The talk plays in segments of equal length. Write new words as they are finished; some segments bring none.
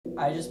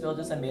I just built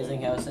this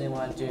amazing house and I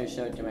wanted to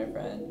show it to my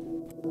friend.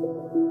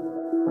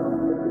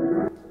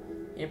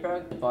 He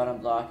broke the bottom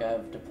block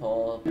of the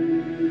pole.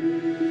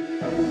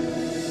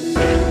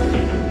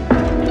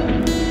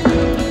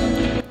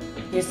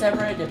 He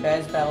separated the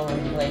bed's bevel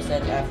and replaced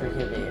it after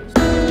he leaves.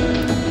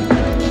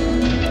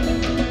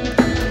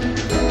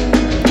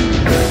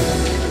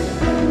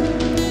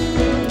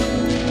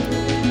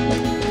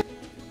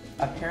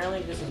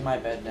 Apparently this is my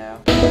bed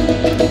now.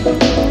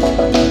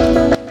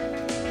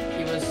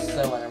 He was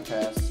so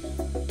unimpressed.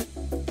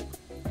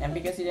 And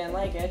because he didn't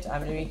like it,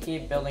 I'm going to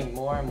keep building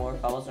more and more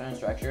cobblestone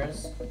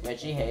structures,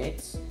 which he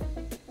hates.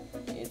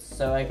 It's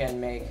so I can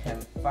make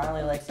him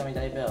finally like something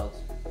that I built.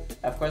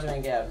 Of course I'm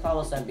going to get a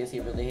cobblestone because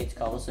he really hates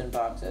cobblestone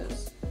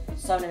boxes.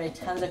 So I'm going to make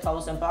tons of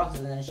cobblestone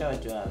boxes and then show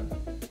it to him.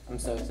 I'm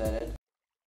so excited.